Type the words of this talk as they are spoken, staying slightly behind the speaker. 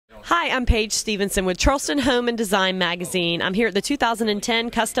Hi, I'm Paige Stevenson with Charleston Home and Design Magazine. I'm here at the 2010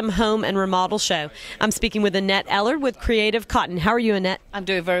 Custom Home and Remodel Show. I'm speaking with Annette Ellard with Creative Cotton. How are you, Annette? I'm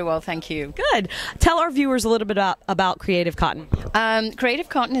doing very well, thank you. Good. Tell our viewers a little bit about Creative Cotton. Creative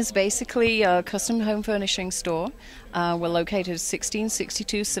Cotton is basically a custom home furnishing store. We're located at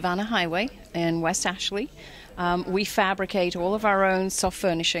 1662 Savannah Highway in West Ashley. We fabricate all of our own soft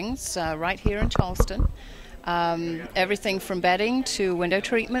furnishings right here in Charleston. Everything from bedding to window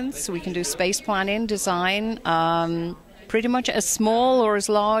treatments. We can do space planning, design, pretty much as small or as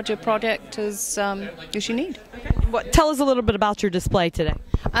large a project as you need. Tell us a little bit about your display today.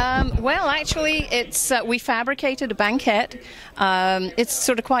 Well, actually, it's we fabricated a banquette. It's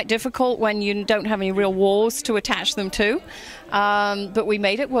sort of quite difficult when you don't have any real walls to attach them to, but we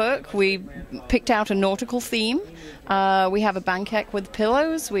made it work. We picked out a nautical theme. We have a banquette with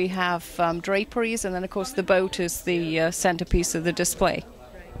pillows, we have draperies, and then of course the boat is the centerpiece of the display.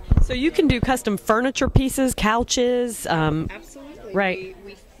 So you can do custom furniture pieces, couches. Absolutely. Right.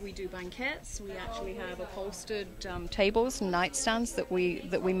 We do banquettes. We actually have upholstered tables and nightstands that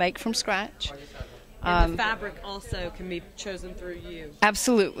we make from scratch. And the fabric also can be chosen through you.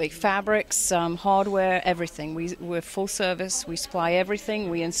 Absolutely. Fabrics, hardware, everything. We're full service. We supply everything.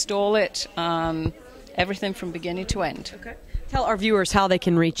 We install it. Everything from beginning to end. Okay. Tell our viewers how they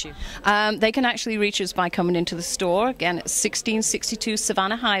can reach you. They can actually reach us by coming into the store. Again, it's 1662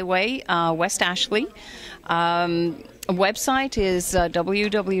 Savannah Highway, West Ashley. Website is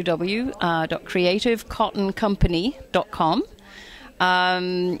www.creativecottoncompany.com.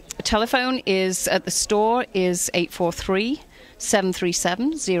 Telephone is at the store is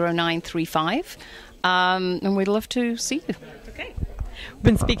 843-737-0935. And we'd love to see you. Okay. We've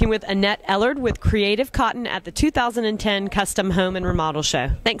been speaking with Annette Ellard with Creative Cotton at the 2010 Custom Home and Remodel Show.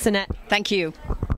 Thanks, Annette. Thank you.